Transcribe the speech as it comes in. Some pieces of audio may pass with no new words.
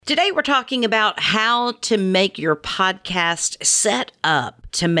Today, we're talking about how to make your podcast set up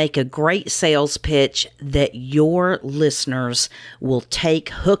to make a great sales pitch that your listeners will take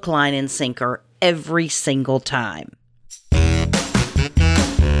hook, line, and sinker every single time.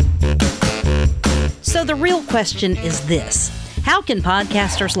 So the real question is this: how can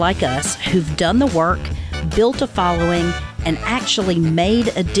podcasters like us who've done the work, built a following, and actually made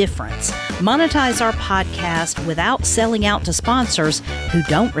a difference monetize our podcast without selling out to sponsors who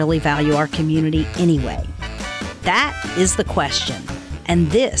don't really value our community anyway? That is the question, and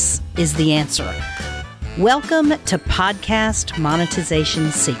this is the answer. Welcome to Podcast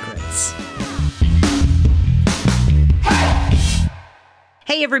Monetization Secrets.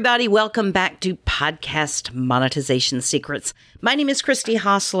 Hey everybody, welcome back to Podcast Monetization Secrets. My name is Christy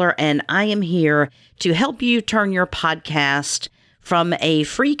Hostler, and I am here to help you turn your podcast from a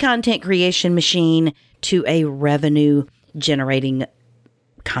free content creation machine to a revenue-generating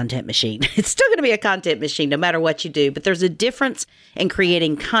content machine. It's still going to be a content machine no matter what you do, but there's a difference in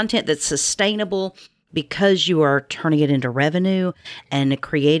creating content that's sustainable because you are turning it into revenue and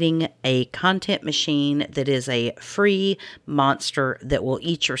creating a content machine that is a free monster that will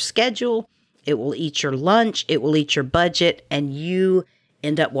eat your schedule, it will eat your lunch, it will eat your budget, and you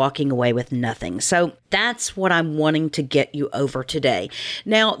end up walking away with nothing. So that's what I'm wanting to get you over today.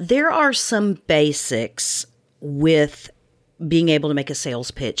 Now, there are some basics with being able to make a sales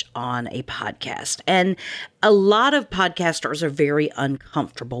pitch on a podcast, and a lot of podcasters are very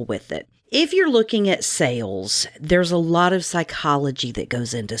uncomfortable with it. If you're looking at sales, there's a lot of psychology that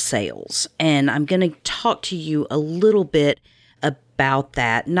goes into sales, and I'm going to talk to you a little bit about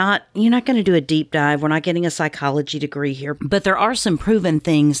that. You're not going to do a deep dive. We're not getting a psychology degree here, but there are some proven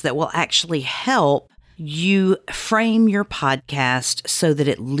things that will actually help you frame your podcast so that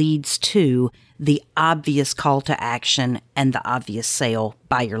it leads to the obvious call to action and the obvious sale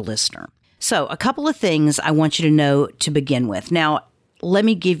by your listener. So a couple of things I want you to know to begin with. Now, let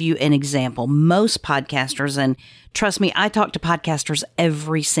me give you an example. Most podcasters, and trust me, I talk to podcasters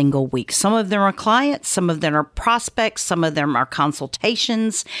every single week. Some of them are clients, some of them are prospects, some of them are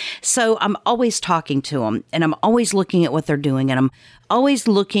consultations. So I'm always talking to them, and I'm always looking at what they're doing, and I'm always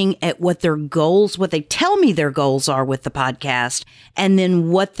looking at what their goals, what they tell me their goals are with the podcast, and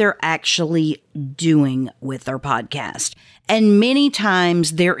then what they're actually doing with their podcast. And many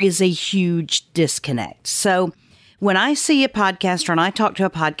times there is a huge disconnect. So when I see a podcaster and I talk to a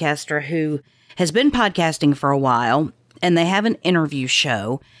podcaster who has been podcasting for a while and they have an interview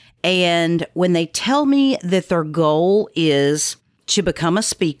show, and when they tell me that their goal is to become a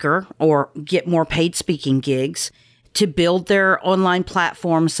speaker or get more paid speaking gigs, to build their online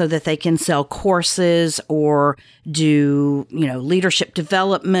platform so that they can sell courses or do, leadership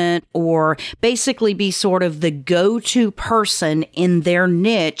development, or basically be sort of the go-to person in their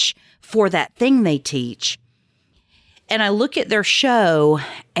niche for that thing they teach. And I look at their show,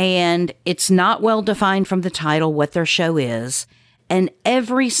 and it's not well defined from the title what their show is. And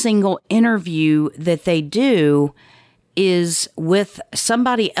every single interview that they do is with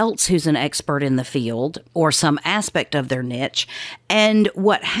somebody else who's an expert in the field or some aspect of their niche. And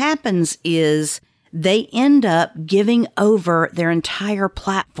what happens is they end up giving over their entire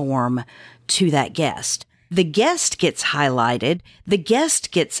platform to that guest. The guest gets highlighted, the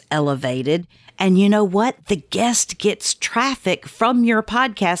guest gets elevated, and you know what? The guest gets traffic from your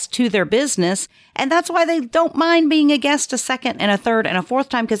podcast to their business. And that's why they don't mind being a guest a second and a third and a fourth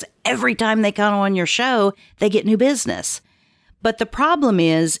time, because every time they come on your show, they get new business. But the problem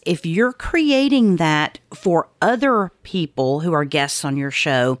is, if you're creating that for other people who are guests on your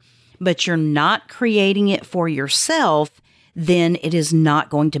show, but you're not creating it for yourself, then it is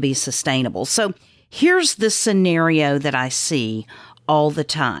not going to be sustainable. So here's the scenario that I see all the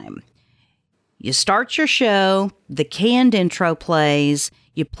time. You start your show, the canned intro plays,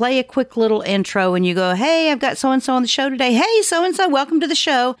 you play a quick little intro, and you go, hey, I've got so-and-so on the show today. Hey, so-and-so, welcome to the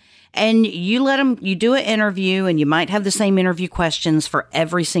show. And you do an interview, and you might have the same interview questions for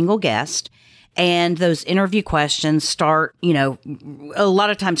every single guest. And those interview questions start, a lot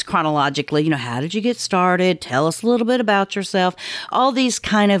of times chronologically, how did you get started? Tell us a little bit about yourself. All these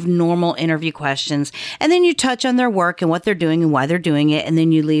kind of normal interview questions. And then you touch on their work and what they're doing and why they're doing it. And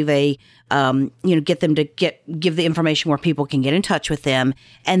then you leave a get them to give the information where people can get in touch with them.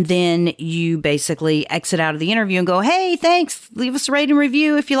 And then you basically exit out of the interview and go, hey, thanks. Leave us a rating and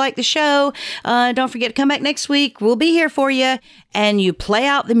review if you like the show. Don't forget to come back next week. We'll be here for you. And you play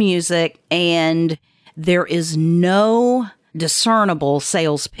out the music, and there is no discernible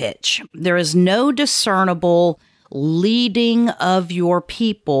sales pitch. There is no discernible leading of your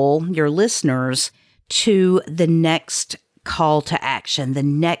people, your listeners, to the next call to action, the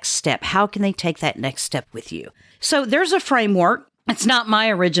next step. How can they take that next step with you? So there's a framework. It's not my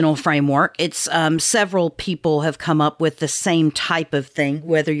original framework. It's several people have come up with the same type of thing,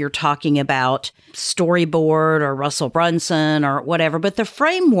 whether you're talking about Storyboard or Russell Brunson or whatever. But the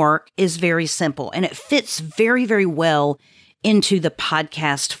framework is very simple, and it fits very, very well into the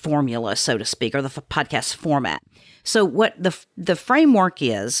podcast formula, so to speak, or the podcast format. So what the framework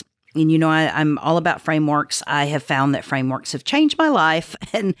is, and I'm all about frameworks. I have found that frameworks have changed my life,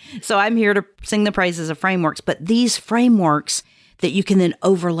 and so I'm here to sing the praises of frameworks. But these frameworks that you can then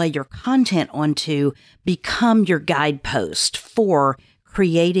overlay your content onto become your guidepost for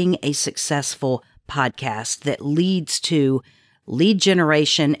creating a successful podcast that leads to lead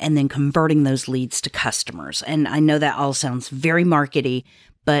generation and then converting those leads to customers. And I know that all sounds very markety,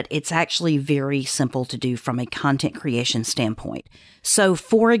 but it's actually very simple to do from a content creation standpoint. So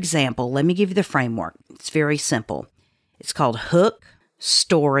for example, let me give you the framework. It's very simple. It's called hook,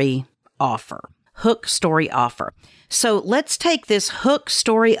 story, offer. Hook, story, offer. So let's take this hook,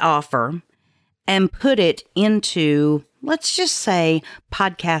 story, offer and put it into, let's just say,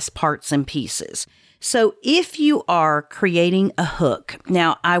 podcast parts and pieces. So if you are creating a hook,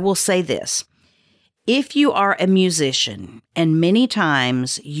 now I will say this, if you are a musician and many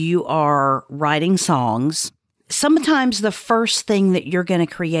times you are writing songs, sometimes the first thing that you're going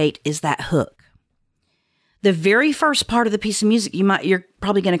to create is that hook. The very first part of the piece of music you're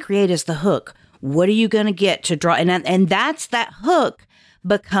probably going to create is the hook. What are you going to get to draw? And that hook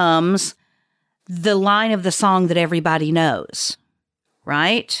becomes the line of the song that everybody knows,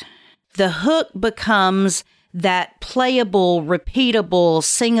 right? The hook becomes that playable, repeatable,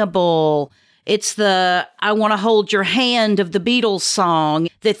 singable. It's the I Want to Hold Your Hand of the Beatles song,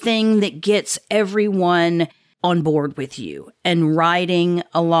 the thing that gets everyone on board with you and riding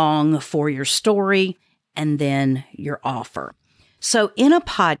along for your story and then your offer. So in a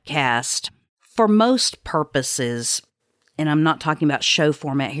podcast, for most purposes, and I'm not talking about show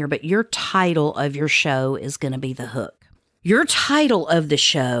format here, but your title of your show is going to be the hook. Your title of the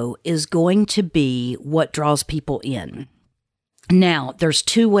show is going to be what draws people in. Now, there's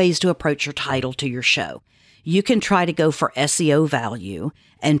two ways to approach your title to your show. You can try to go for SEO value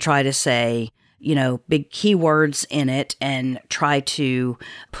and try to say, big keywords in it and try to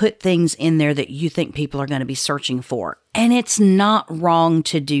put things in there that you think people are going to be searching for. And it's not wrong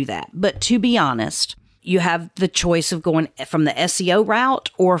to do that. But to be honest, you have the choice of going from the SEO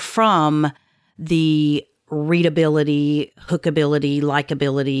route or from the readability, hookability,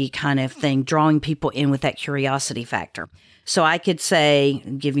 likability kind of thing, drawing people in with that curiosity factor. So I could say,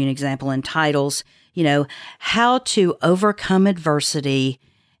 give you an example in titles, how to overcome adversity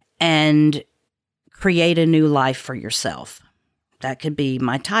and create a new life for yourself. That could be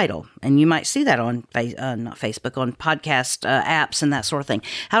my title. And you might see that on not Facebook, on podcast apps and that sort of thing.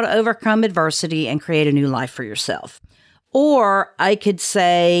 How to overcome adversity and create a new life for yourself. Or I could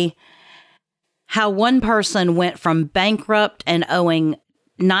say how one person went from bankrupt and owing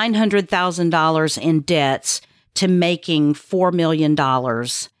 $900,000 in debts to making $4 million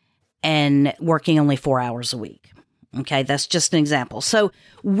and working only 4 hours a week. Okay, that's just an example. So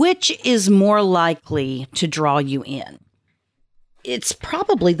which is more likely to draw you in? It's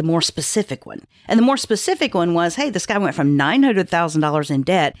probably the more specific one. And the more specific one was, hey, this guy went from $900,000 in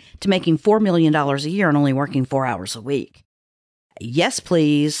debt to making $4 million a year and only working 4 hours a week. Yes,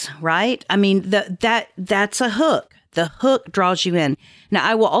 please, right? I mean, that's a hook. The hook draws you in. Now,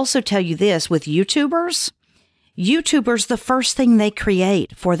 I will also tell you this, with YouTubers, the first thing they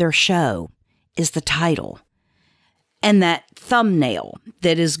create for their show is the title and that thumbnail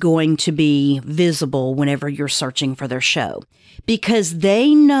that is going to be visible whenever you're searching for their show, because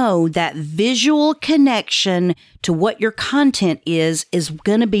they know that visual connection to what your content is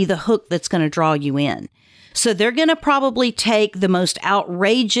going to be the hook that's going to draw you in. So they're going to probably take the most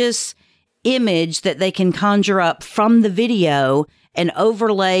outrageous image that they can conjure up from the video and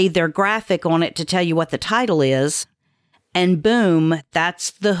overlay their graphic on it to tell you what the title is. And boom,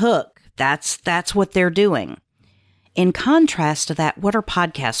 that's the hook. That's what they're doing. In contrast to that, what are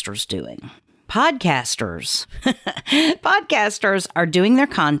podcasters doing? Podcasters are doing their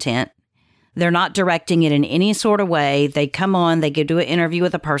content. They're not directing it in any sort of way. They come on, they go do an interview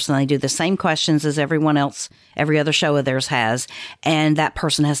with a person. They do the same questions as everyone else, every other show of theirs has. And that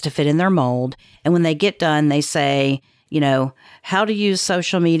person has to fit in their mold. And when they get done, they say, how to use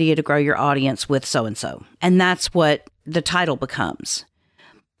social media to grow your audience with so-and-so. And that's what the title becomes.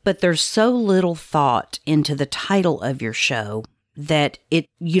 But there's so little thought into the title of your show that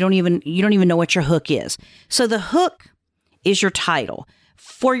you don't even know what your hook is. So the hook is your title.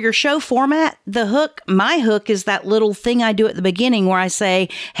 For your show format, the hook, my hook is that little thing I do at the beginning where I say,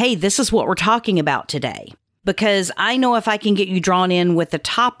 hey, this is what we're talking about today. Because I know if I can get you drawn in with the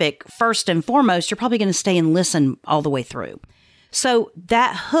topic first and foremost, you're probably going to stay and listen all the way through. So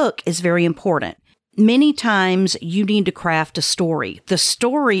that hook is very important. Many times you need to craft a story. The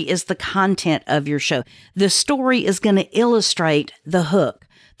story is the content of your show. The story is going to illustrate the hook.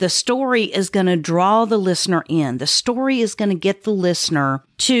 The story is going to draw the listener in. The story is going to get the listener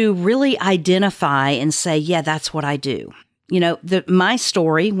to really identify and say, yeah, that's what I do. You know, my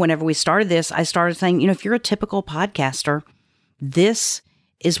story, whenever we started this, I started saying, you know, if you're a typical podcaster, this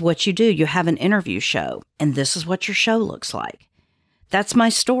is what you do. You have an interview show, and this is what your show looks like. That's my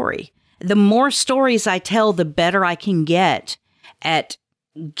story. The more stories I tell, the better I can get at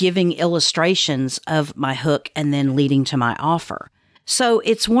giving illustrations of my hook and then leading to my offer. So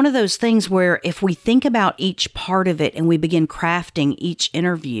it's one of those things where if we think about each part of it and we begin crafting each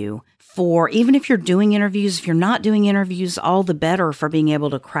interview for, even if you're doing interviews, if you're not doing interviews, all the better for being able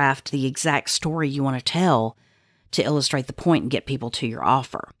to craft the exact story you want to tell to illustrate the point and get people to your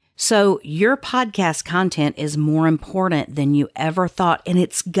offer. So your podcast content is more important than you ever thought, and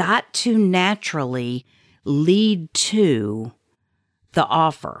it's got to naturally lead to the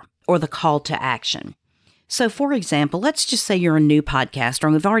offer or the call to action. So for example, let's just say you're a new podcaster,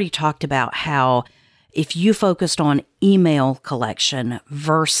 and we've already talked about how if you focused on email collection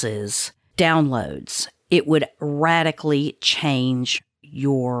versus downloads, it would radically change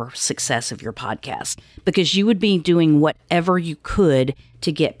your success of your podcast, because you would be doing whatever you could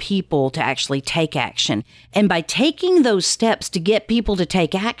to get people to actually take action. And by taking those steps to get people to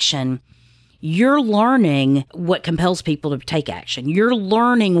take action, you're learning what compels people to take action. You're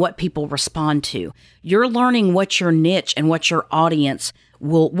learning what people respond to. You're learning what your niche and what your audience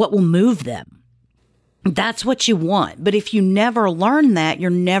what will move them. That's what you want. But if you never learn that, you're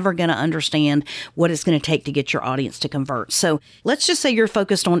never going to understand what it's going to take to get your audience to convert. So let's just say you're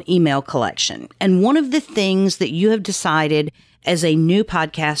focused on email collection. And one of the things that you have decided as a new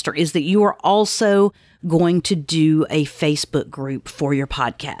podcaster is that you are also going to do a Facebook group for your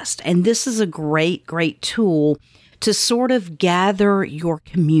podcast. And this is a great, great tool to sort of gather your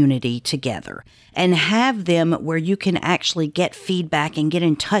community together and have them where you can actually get feedback and get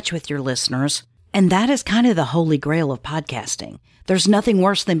in touch with your listeners. And that is kind of the holy grail of podcasting. There's nothing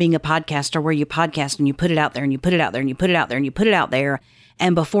worse than being a podcaster where you podcast and you put it out there and you put it out there and you put it out there and you put it out there.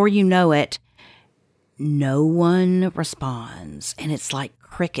 And before you know it, no one responds. And it's like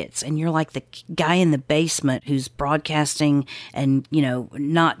crickets. And you're like the guy in the basement who's broadcasting and, you know,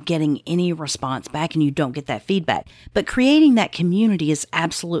 not getting any response back, and you don't get that feedback. But creating that community is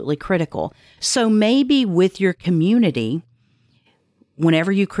absolutely critical. So maybe with your community,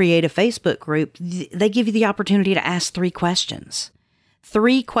 whenever you create a Facebook group, they give you the opportunity to ask 3 questions.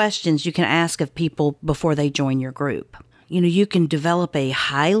 3 questions you can ask of people before they join your group. You know, you can develop a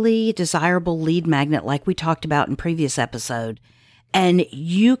highly desirable lead magnet like we talked about in previous episode, and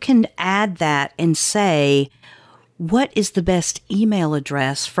you can add that and say, what is the best email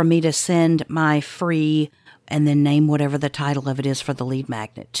address for me to send my free, and then name whatever the title of it is for the lead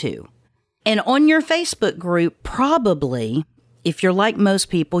magnet to. And on your Facebook group, probably, if you're like most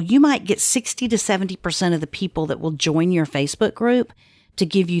people, you might get 60 to 70% of the people that will join your Facebook group to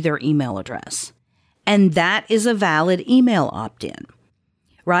give you their email address. And that is a valid email opt-in,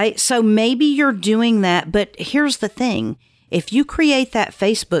 right? So maybe you're doing that, but here's the thing. If you create that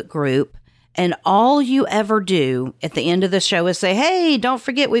Facebook group and all you ever do at the end of the show is say, hey, don't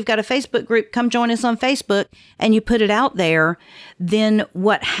forget, we've got a Facebook group, come join us on Facebook, and you put it out there, then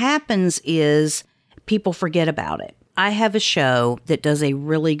what happens is people forget about it. I have a show that does a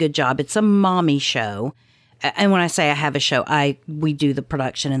really good job. It's a mommy show. And when I say I have a show, we do the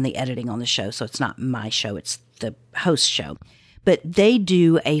production and the editing on the show. So it's not my show, it's the host show. But they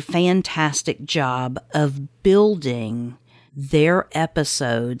do a fantastic job of building their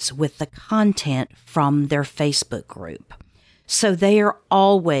episodes with the content from their Facebook group. So they are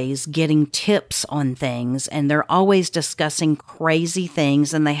always getting tips on things, and they're always discussing crazy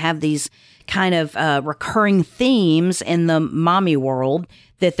things, and they have these kind of recurring themes in the mommy world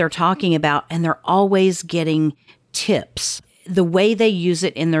that they're talking about, and they're always getting tips. The way they use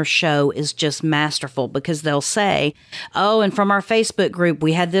it in their show is just masterful, because they'll say, oh, and from our Facebook group,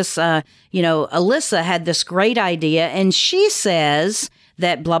 we had this, Alyssa had this great idea, and she says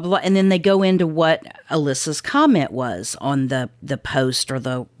that blah, blah, blah. And then they go into what Alyssa's comment was on the post or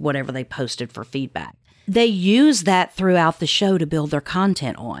the whatever they posted for feedback. They use that throughout the show to build their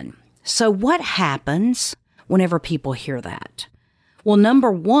content on. So what happens whenever people hear that? Well,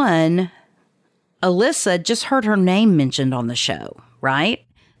 number one, Alyssa just heard her name mentioned on the show, right?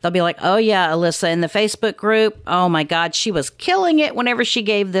 They'll be like, oh yeah, Alyssa in the Facebook group, oh my God, she was killing it whenever she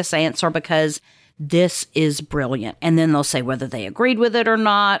gave this answer because this is brilliant. And then they'll say whether they agreed with it or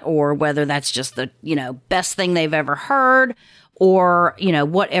not, or whether that's just the, best thing they've ever heard, or,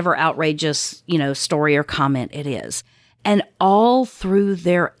 whatever outrageous, story or comment it is. And all through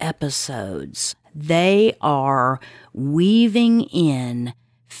their episodes, they are weaving in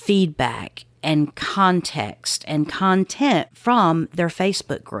feedback and context and content from their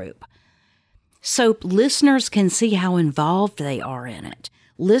Facebook group. So listeners can see how involved they are in it.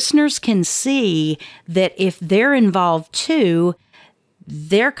 Listeners can see that if they're involved too,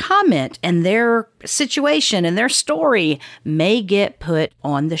 their comment and their situation and their story may get put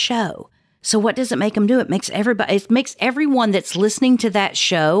on the show. So what does it make them do? It makes everyone that's listening to that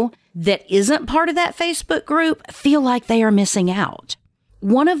show that isn't part of that Facebook group feel like they are missing out.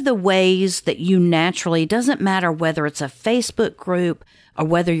 One of the ways that you naturally, doesn't matter whether it's a Facebook group or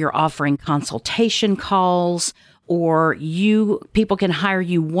whether you're offering consultation calls or people can hire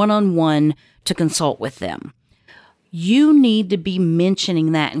you one-on-one to consult with them. You need to be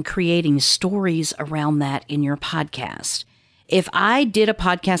mentioning that and creating stories around that in your podcast. If I did a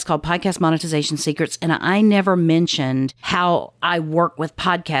podcast called Podcast Monetization Secrets and I never mentioned how I work with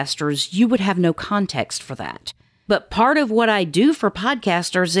podcasters, you would have no context for that. But part of what I do for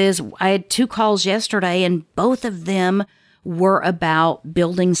podcasters is I had 2 calls yesterday and both of them were about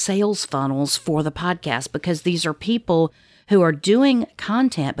building sales funnels for the podcast because these are people who are doing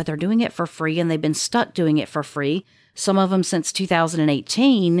content, but they're doing it for free and they've been stuck doing it for free. Some of them since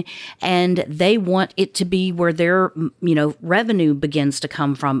 2018, and they want it to be where their, revenue begins to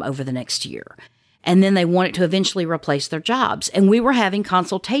come from over the next year. And then they want it to eventually replace their jobs. And we were having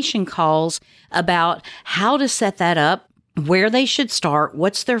consultation calls about how to set that up, where they should start,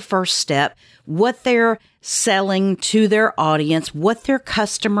 what's their first step, what they're selling to their audience, what their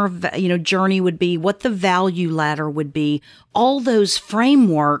customer, journey would be, what the value ladder would be, all those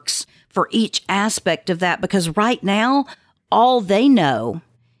frameworks for each aspect of that. Because right now, all they know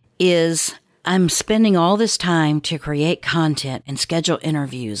is I'm spending all this time to create content and schedule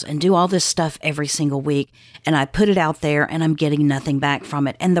interviews and do all this stuff every single week. And I put it out there and I'm getting nothing back from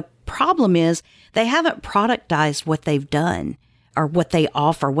it. And the problem is they haven't productized what they've done or what they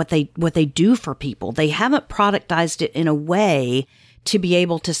offer, what they do for people. They haven't productized it in a way to be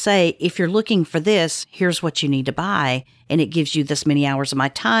able to say, if you're looking for this, here's what you need to buy. And it gives you this many hours of my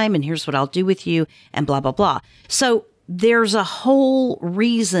time. And here's what I'll do with you and blah, blah, blah. So there's a whole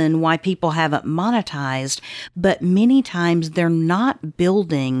reason why people haven't monetized, but many times they're not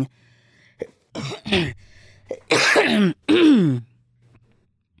building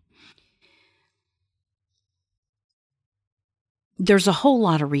there's a whole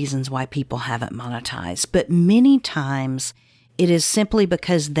lot of reasons why people haven't monetized, but many times it is simply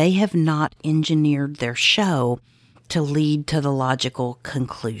because they have not engineered their show to lead to the logical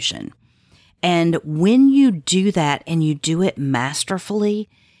conclusion. And when you do that and you do it masterfully,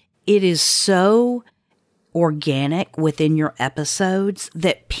 it is so organic within your episodes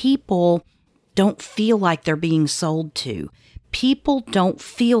that people don't feel like they're being sold to. People don't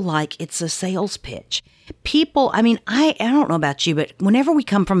feel like it's a sales pitch. I don't know about you, but whenever we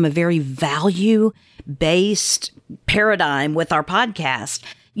come from a very value-based paradigm with our podcast,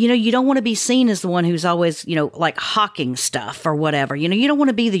 you don't want to be seen as the one who's always, like hawking stuff or whatever. You don't want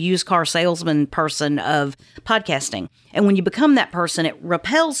to be the used car salesman person of podcasting. And when you become that person, it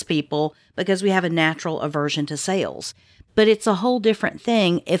repels people because we have a natural aversion to sales. But it's a whole different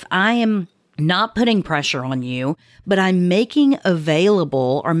thing if I am not putting pressure on you, but I'm making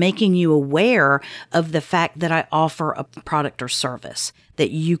available or making you aware of the fact that I offer a product or service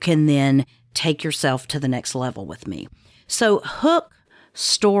that you can then take yourself to the next level with me. So hook,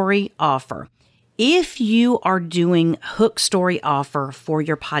 story, offer. If you are doing hook, story, offer for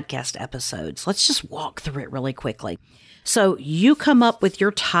your podcast episodes, let's just walk through it really quickly. So you come up with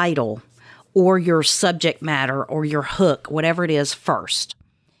your title or your subject matter or your hook, whatever it is first.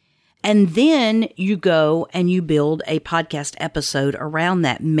 And then you go and you build a podcast episode around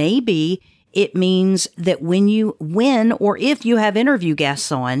that. Maybe it means that when or if you have interview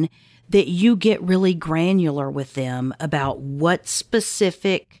guests on, that you get really granular with them about what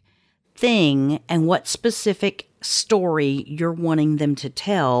specific thing and what specific story you're wanting them to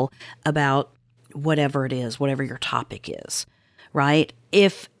tell about whatever it is, whatever your topic is, right?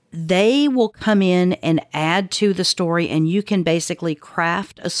 If they will come in and add to the story, and you can basically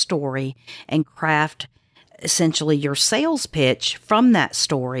craft a story and craft essentially your sales pitch from that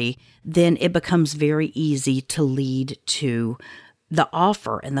story, then it becomes very easy to lead to the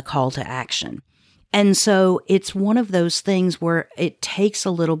offer and the call to action. And so it's one of those things where it takes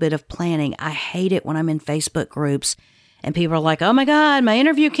a little bit of planning. I hate it when I'm in Facebook groups and people are like, oh my God, my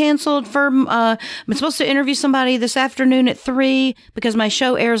interview canceled for, I'm supposed to interview somebody this afternoon at 3 because my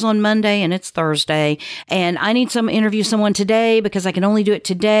show airs on Monday and it's Thursday. And I need to interview someone today because I can only do it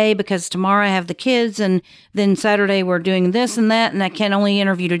today because tomorrow I have the kids. And then Saturday we're doing this and that. And I can only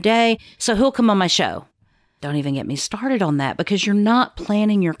interview today. So who'll come on my show? Don't even get me started on that because you're not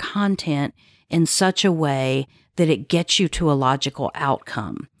planning your content in such a way that it gets you to a logical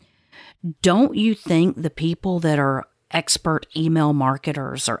outcome. Don't you think the people that are expert email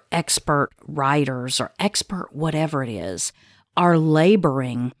marketers or expert writers or expert whatever it is are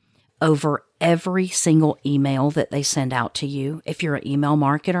laboring over every single email that they send out to you if you're an email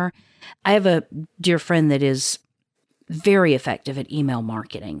marketer? I have a dear friend that is very effective at email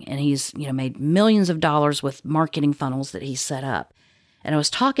marketing, and he's made millions of dollars with marketing funnels that he's set up. And I was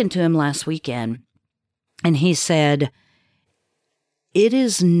talking to him last weekend, and he said, it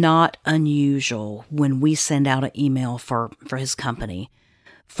is not unusual when we send out an email for his company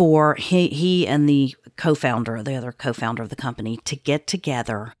for he and the other co-founder of the company to get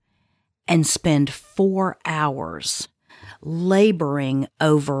together and spend 4 hours laboring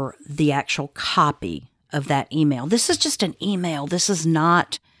over the actual copy of that email. This is just an email. This is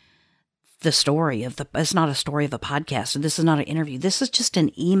not it's not a story of a podcast. This is not an interview. This is just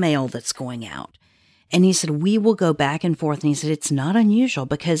an email that's going out. And he said, we will go back and forth. And he said, it's not unusual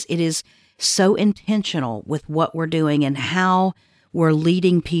because it is so intentional with what we're doing and how we're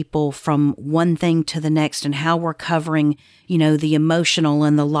leading people from one thing to the next and how we're covering, the emotional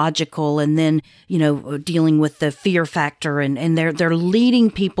and the logical and then, dealing with the fear factor. And they're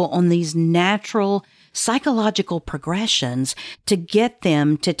leading people on these natural psychological progressions to get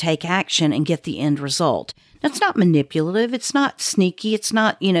them to take action and get the end result. That's not manipulative. It's not sneaky. It's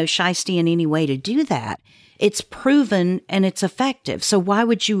not, shysty in any way to do that. It's proven and it's effective. So why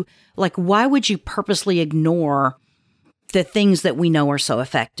would you purposely ignore the things that we know are so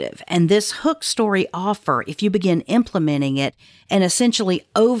effective? And this hook story offer, if you begin implementing it and essentially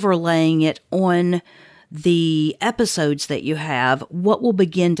overlaying it on the episodes that you have, what will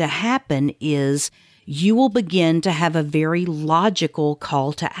begin to happen is you will begin to have a very logical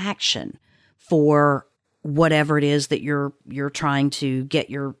call to action for whatever it is that you're trying to get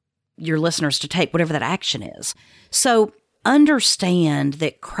your listeners to take, whatever that action is. So understand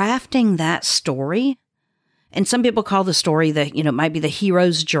that crafting that story, and some people call the story it might be the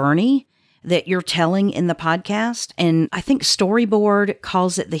hero's journey that you're telling in the podcast. And I think Storyboard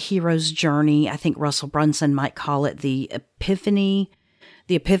calls it the hero's journey. I think Russell Brunson might call it the epiphany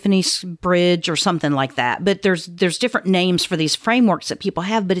bridge or something like that. But there's different names for these frameworks that people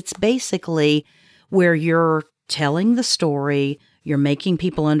have, but it's basically where you're telling the story, you're making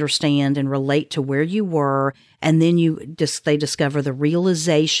people understand and relate to where you were, and then they discover the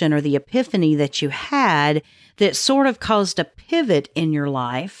realization or the epiphany that you had that sort of caused a pivot in your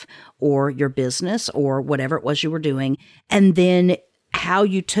life or your business or whatever it was you were doing, and then how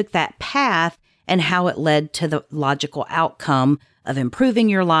you took that path and how it led to the logical outcome of improving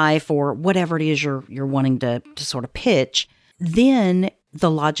your life or whatever it is you're wanting to sort of pitch. Then the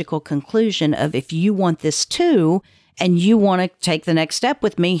logical conclusion of, if you want this too, and you want to take the next step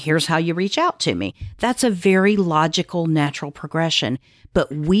with me, here's how you reach out to me. That's a very logical, natural progression, but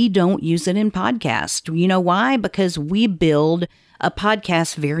we don't use it in podcasts. You know why? Because we build a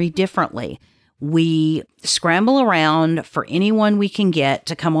podcast very differently. We scramble around for anyone we can get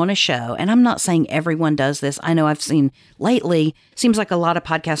to come on a show. And I'm not saying everyone does this. I know I've seen lately, seems like a lot of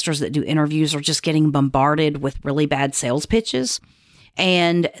podcasters that do interviews are just getting bombarded with really bad sales pitches.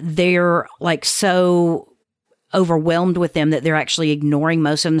 And they're like so overwhelmed with them that they're actually ignoring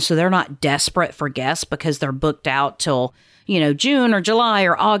most of them. So they're not desperate for guests because they're booked out till, June or July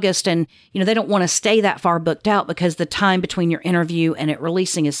or August. And, they don't want to stay that far booked out because the time between your interview and it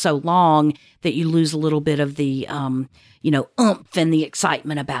releasing is so long that you lose a little bit of the, oomph and the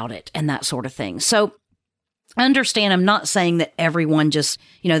excitement about it and that sort of thing. So understand, I'm not saying that everyone just,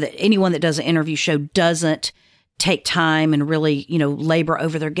 that anyone that does an interview show doesn't take time and really, labor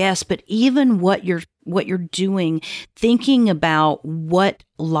over their guests, but even what you're doing, thinking about what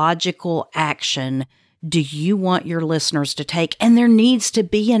logical action do you want your listeners to take? And there needs to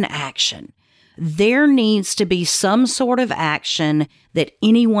be an action. There needs to be some sort of action that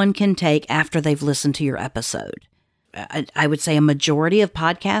anyone can take after they've listened to your episode. I would say a majority of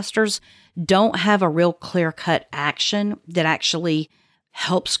podcasters don't have a real clear-cut action that actually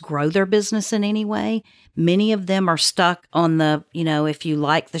helps grow their business in any way. Many of them are stuck on the, if you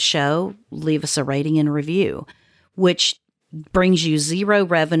like the show, leave us a rating and review, which brings you zero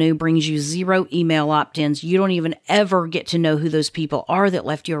revenue, brings you zero email opt-ins. You don't even ever get to know who those people are that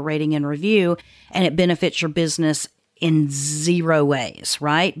left you a rating and review, and it benefits your business in zero ways,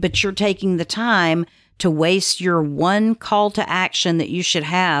 right? But you're taking the time to waste your one call to action that you should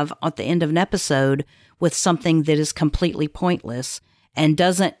have at the end of an episode with something that is completely pointless and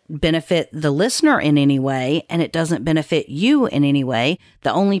doesn't benefit the listener in any way, and it doesn't benefit you in any way.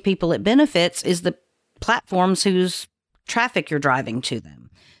 The only people it benefits is the platforms whose traffic you're driving to them.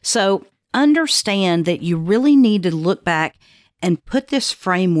 So understand that you really need to look back and put this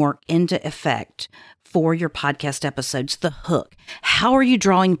framework into effect for your podcast episodes. The hook. How are you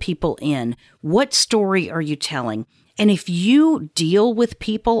drawing people in? What story are you telling? And if you deal with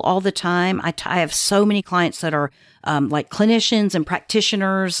people all the time, I have so many clients that are like clinicians and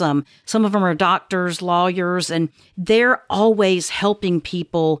practitioners. Some of them are doctors, lawyers, and they're always helping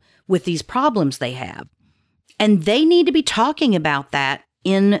people with these problems they have. And they need to be talking about that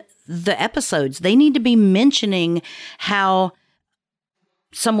in the episodes. They need to be mentioning how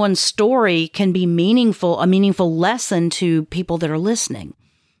someone's story can be a meaningful lesson to people that are listening.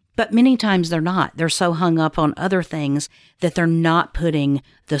 But many times they're not. They're so hung up on other things that they're not putting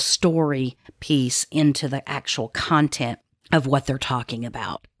the story piece into the actual content of what they're talking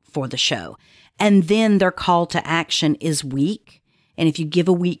about for the show. And then their call to action is weak. And if you give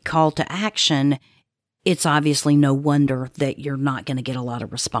a weak call to action, it's obviously no wonder that you're not going to get a lot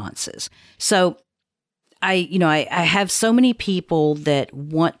of responses. So I have so many people that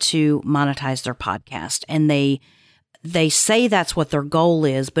want to monetize their podcast, and they say that's what their goal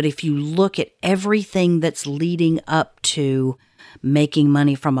is. But if you look at everything that's leading up to making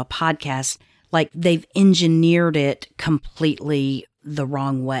money from a podcast, like they've engineered it completely the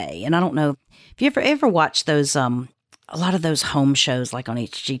wrong way. And I don't know if you ever watched those, a lot of those home shows like on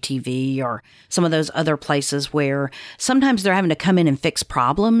HGTV or some of those other places where sometimes they're having to come in and fix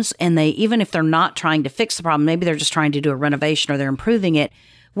problems. And even if they're not trying to fix the problem, maybe they're just trying to do a renovation or they're improving it.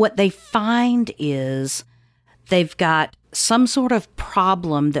 What they find is they've got some sort of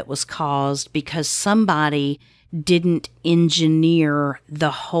problem that was caused because somebody didn't engineer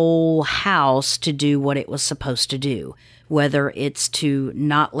the whole house to do what it was supposed to do, whether it's to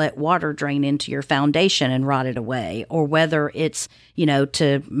not let water drain into your foundation and rot it away, or whether it's,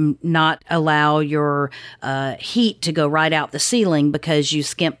 to not allow your heat to go right out the ceiling because you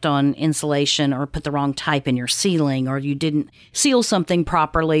skimped on insulation or put the wrong type in your ceiling, or you didn't seal something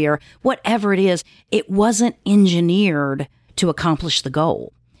properly, or whatever it is. It wasn't engineered to accomplish the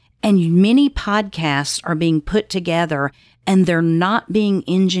goal. And many podcasts are being put together and they're not being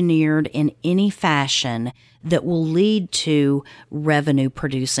engineered in any fashion that will lead to revenue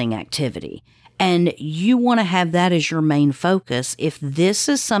producing activity. And you want to have that as your main focus. If this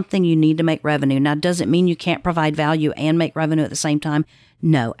is something you need to make revenue, now, does it mean you can't provide value and make revenue at the same time?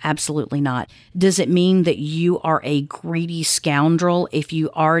 No, absolutely not. Does it mean that you are a greedy scoundrel if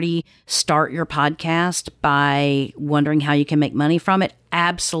you already start your podcast by wondering how you can make money from it?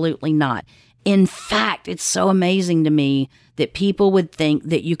 Absolutely not. In fact, it's so amazing to me that people would think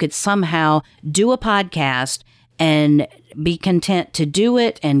that you could somehow do a podcast and be content to do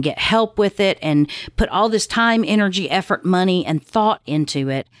it and get help with it and put all this time, energy, effort, money, and thought into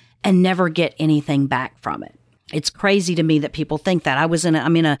it and never get anything back from it. It's crazy to me that people think that.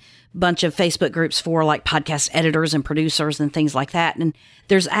 I'm in a bunch of Facebook groups for like podcast editors and producers and things like that. And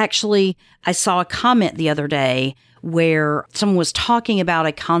I saw a comment the other day where someone was talking about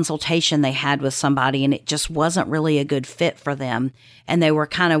a consultation they had with somebody and it just wasn't really a good fit for them. And they were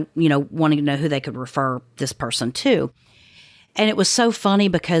kind of, wanting to know who they could refer this person to. And it was so funny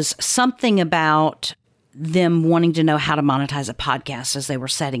because something about them wanting to know how to monetize a podcast as they were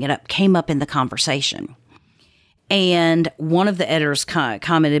setting it up came up in the conversation. And one of the editors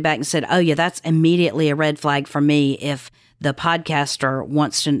commented back and said, oh yeah, that's immediately a red flag for me if the podcaster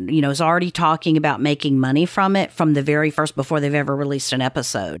wants to, is already talking about making money from it from the very first, before they've ever released an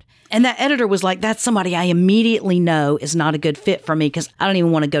episode. And that editor was like, that's somebody I immediately know is not a good fit for me because I don't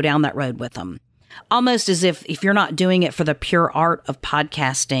even want to go down that road with them. Almost as if you're not doing it for the pure art of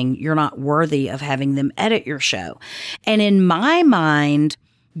podcasting, you're not worthy of having them edit your show. And in my mind,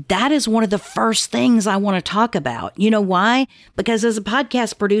 that is one of the first things I want to talk about. You know why? Because as a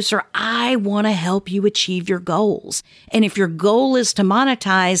podcast producer, I want to help you achieve your goals. And if your goal is to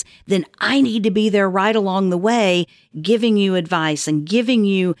monetize, then I need to be there right along the way, giving you advice and giving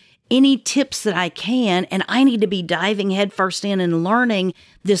you any tips that I can. And I need to be diving headfirst in and learning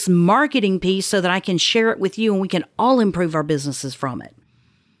this marketing piece so that I can share it with you and we can all improve our businesses from it.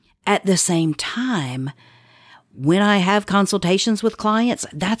 At the same time, when I have consultations with clients,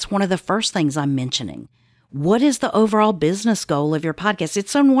 that's one of the first things I'm mentioning. What is the overall business goal of your podcast?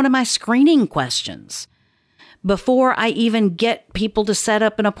 It's on one of my screening questions. Before I even get people to set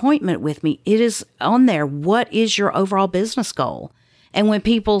up an appointment with me, it is on there. What is your overall business goal? And when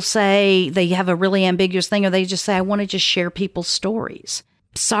people say they have a really ambiguous thing, or they just say, I want to just share people's stories.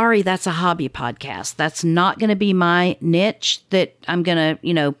 Sorry, that's a hobby podcast. That's not going to be my niche that I'm going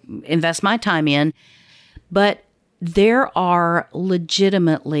to, invest my time in. But there are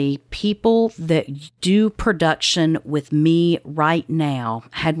legitimately people that do production with me right now.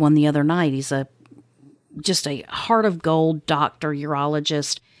 I had one the other night. He's just a heart of gold doctor,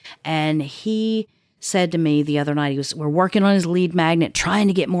 urologist. And he said to me the other night, we're working on his lead magnet, trying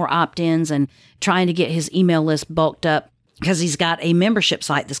to get more opt-ins and trying to get his email list bulked up because he's got a membership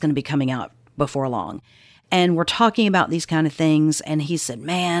site that's going to be coming out before long. And we're talking about these kind of things. And he said,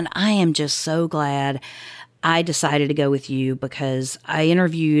 man, I am just so glad I decided to go with you because I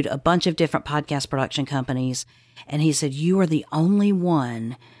interviewed a bunch of different podcast production companies. And he said, you are the only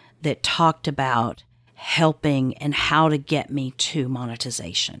one that talked about helping and how to get me to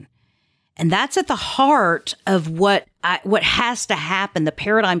monetization. And that's at the heart of what has to happen, the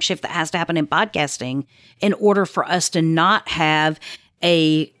paradigm shift that has to happen in podcasting in order for us to not have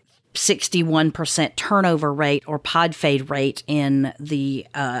a 61% turnover rate or pod fade rate in the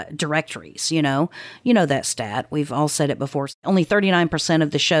directories. You know that stat. We've all said it before. Only 39% of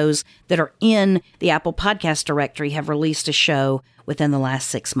the shows that are in the Apple Podcast directory have released a show within the last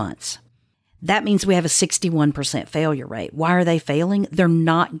 6 months. That means we have a 61% failure rate. Why are they failing? They're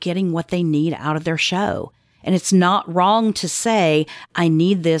not getting what they need out of their show. And it's not wrong to say, I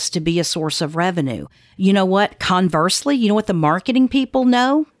need this to be a source of revenue. You know what? Conversely, you know what the marketing people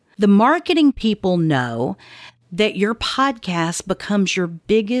know? The marketing people know that your podcast becomes your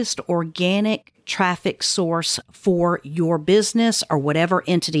biggest organic traffic source for your business or whatever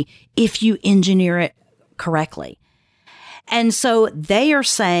entity if you engineer it correctly. And so they are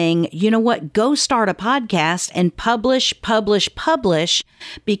saying, you know what, go start a podcast and publish,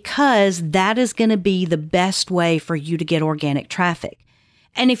 because that is going to be the best way for you to get organic traffic.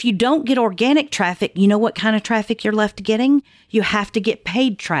 And if you don't get organic traffic, you know what kind of traffic you're left getting? You have to get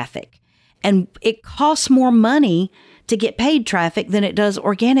paid traffic. And it costs more money to get paid traffic than it does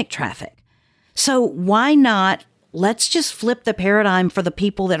organic traffic. So why not? Let's just flip the paradigm for the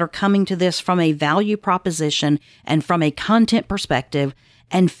people that are coming to this from a value proposition and from a content perspective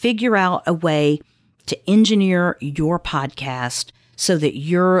and figure out a way to engineer your podcast so that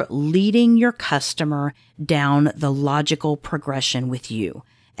you're leading your customer down the logical progression with you.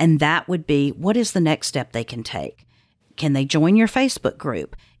 And that would be, what is the next step they can take? Can they join your Facebook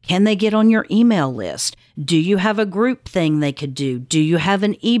group? Can they get on your email list? Do you have a group thing they could do? Do you have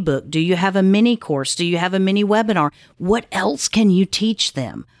an ebook? Do you have a mini course? Do you have a mini webinar? What else can you teach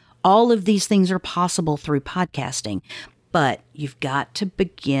them? All of these things are possible through podcasting, but you've got to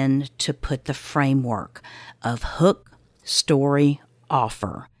begin to put the framework of hook, story,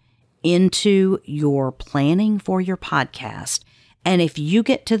 offer into your planning for your podcast. And if you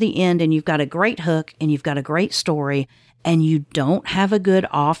get to the end and you've got a great hook and you've got a great story and you don't have a good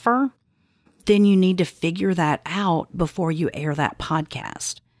offer, then you need to figure that out before you air that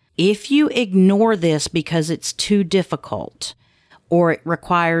podcast. If you ignore this because it's too difficult or it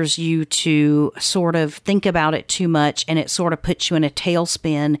requires you to sort of think about it too much and it sort of puts you in a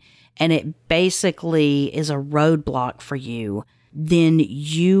tailspin and it basically is a roadblock for you, then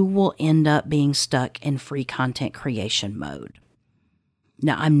you will end up being stuck in free content creation mode.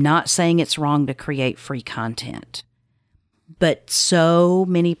 Now, I'm not saying it's wrong to create free content, but so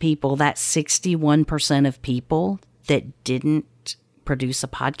many people, that 61% of people that didn't produce a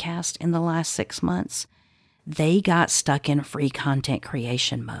podcast in the last 6 months, they got stuck in free content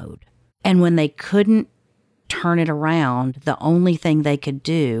creation mode. And when they couldn't turn it around, the only thing they could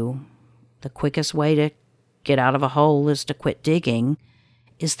do, the quickest way to get out of a hole is to quit digging,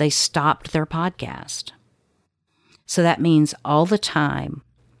 is they stopped their podcast. So that means all the time,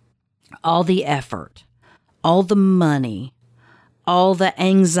 all the effort, all the money, all the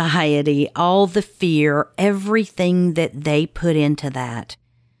anxiety, all the fear, everything that they put into that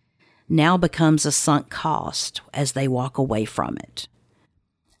now becomes a sunk cost as they walk away from it.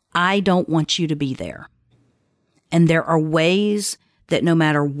 I don't want you to be there. And there are ways that no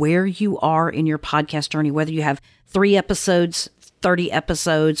matter where you are in your podcast journey, whether you have 3 episodes, 30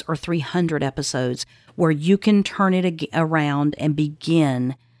 episodes, or 300 episodes, where you can turn it around and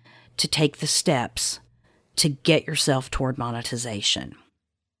begin to take the steps to get yourself toward monetization.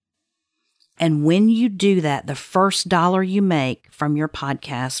 And when you do that, the first dollar you make from your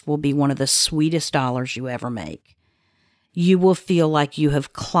podcast will be one of the sweetest dollars you ever make. you will feel like you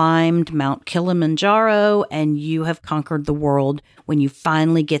have climbed Mount Kilimanjaro and you have conquered the world when you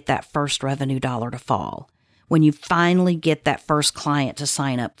finally get that first revenue dollar to fall. When you finally get that first client to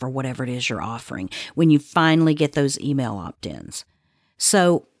sign up for whatever it is you're offering, when you finally get those email opt-ins.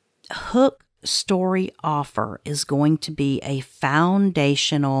 So hook, story, offer is going to be a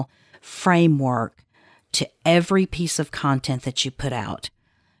foundational framework to every piece of content that you put out.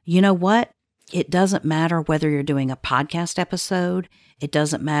 You know what? It doesn't matter whether you're doing a podcast episode. It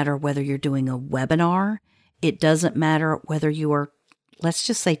doesn't matter whether you're doing a webinar. It doesn't matter whether you are, let's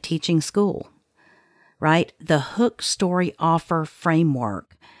just say, teaching school. Right? The hook, story, offer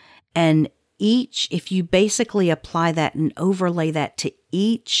framework. And if you basically apply that and overlay that to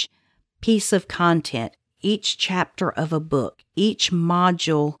each piece of content, each chapter of a book, each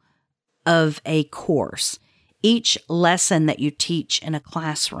module of a course, each lesson that you teach in a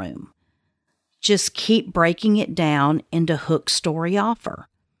classroom, just keep breaking it down into hook, story, offer.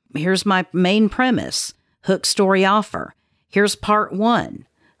 Here's my main premise, hook, story, offer. Here's part 1.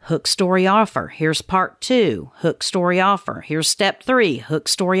 Hook, story, offer. Here's part 2, hook, story, offer. Here's step 3, hook,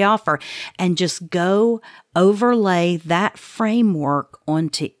 story, offer. And just go overlay that framework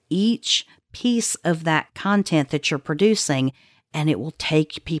onto each piece of that content that you're producing, and it will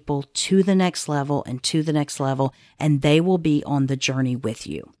take people to the next level and to the next level, and they will be on the journey with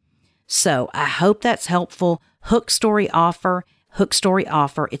you. So I hope that's helpful. Hook, story, offer. Hook, story,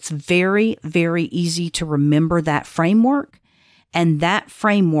 offer. It's very, very easy to remember that framework. And that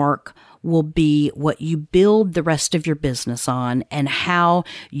framework will be what you build the rest of your business on and how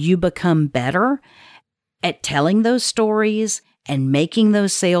you become better at telling those stories and making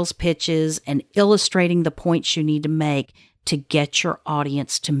those sales pitches and illustrating the points you need to make to get your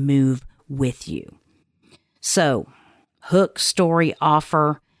audience to move with you. So, hook, story,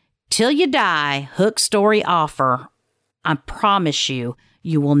 offer. Till you die, hook, story, offer. I promise you,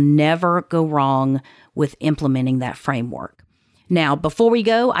 you will never go wrong with implementing that framework. Now, before we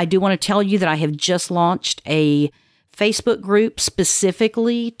go, I do want to tell you that I have just launched a Facebook group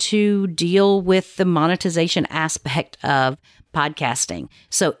specifically to deal with the monetization aspect of podcasting.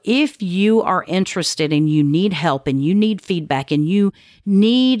 So if you are interested and you need help and you need feedback and you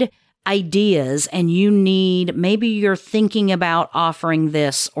need ideas and maybe you're thinking about offering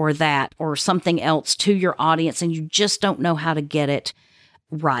this or that or something else to your audience and you just don't know how to get it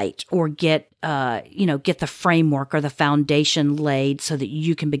right or get the framework or the foundation laid so that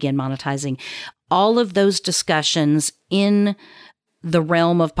you can begin monetizing. All of those discussions in the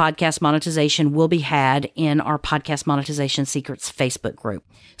realm of podcast monetization will be had in our Podcast Monetization Secrets Facebook group.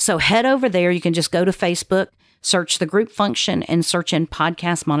 So head over there. You can just go to Facebook, search the group function and search in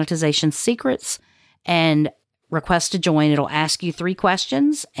Podcast Monetization Secrets and request to join. It'll ask you 3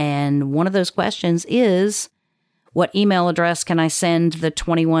 questions. And one of those questions is, what email address can I send the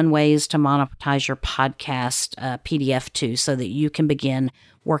 21 ways to monetize your podcast PDF to so that you can begin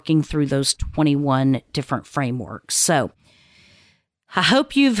working through those 21 different frameworks? So I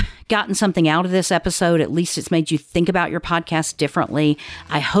hope you've gotten something out of this episode. At least it's made you think about your podcast differently.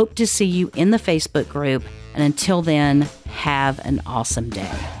 I hope to see you in the Facebook group. And until then, have an awesome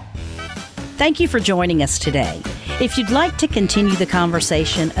day. Thank you for joining us today. If you'd like to continue the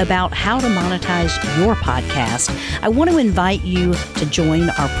conversation about how to monetize your podcast, I want to invite you to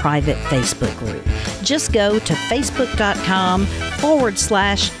join our private Facebook group. Just go to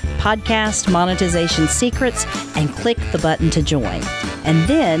facebook.com/podcast monetization secrets and click the button to join. And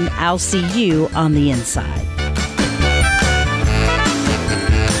then I'll see you on the inside.